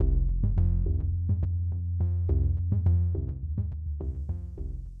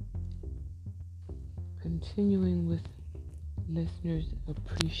Continuing with Listeners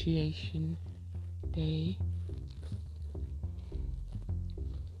Appreciation Day,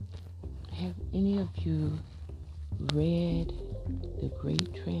 have any of you read The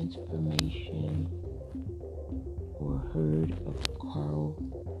Great Transformation or heard of Carl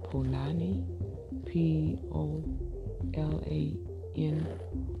Polanyi? Polanyi,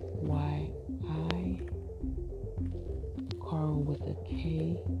 Carl with a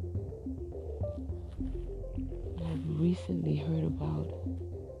K. I've recently heard about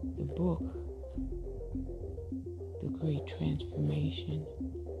the book, The Great Transformation,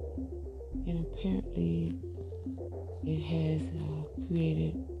 and apparently it has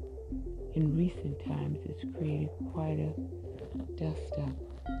created, in recent times, it's created quite a dust-up.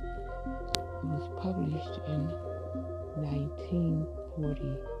 It was published in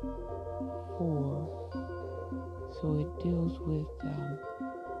 1944, so it deals with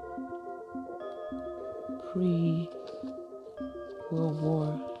pre-World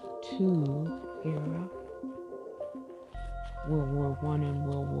War II era, World War I and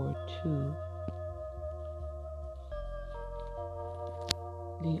World War II.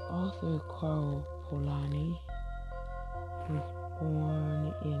 The author, Carl Polanyi, was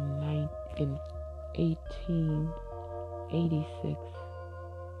born in 1886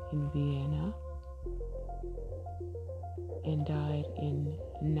 in Vienna and died in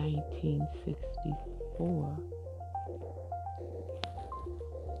 1964.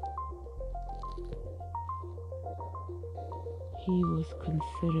 He was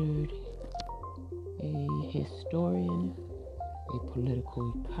considered a historian, a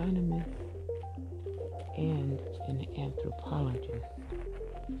political economist, and an anthropologist,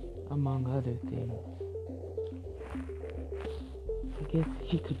 among other things. I guess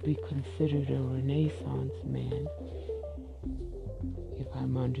he could be considered a Renaissance man, if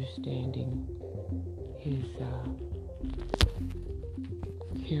I'm understanding his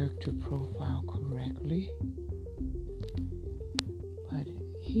character profile correctly. But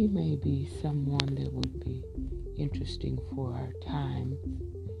he may be someone that would be interesting for our time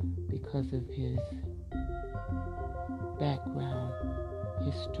because of his background: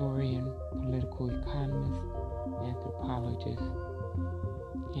 historian, political economist, anthropologist,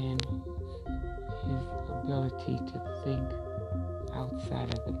 and his ability to think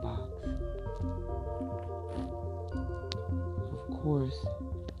outside of the box. Of course,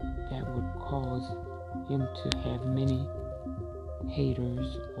 that would cause him to have many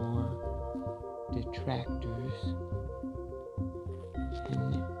haters or detractors,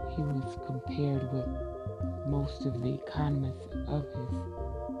 and he was compared with most of the economists of his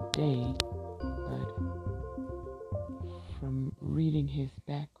day, but from reading his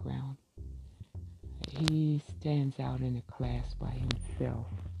background, he stands out in a class by himself.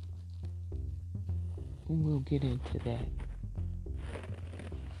 And we'll get into that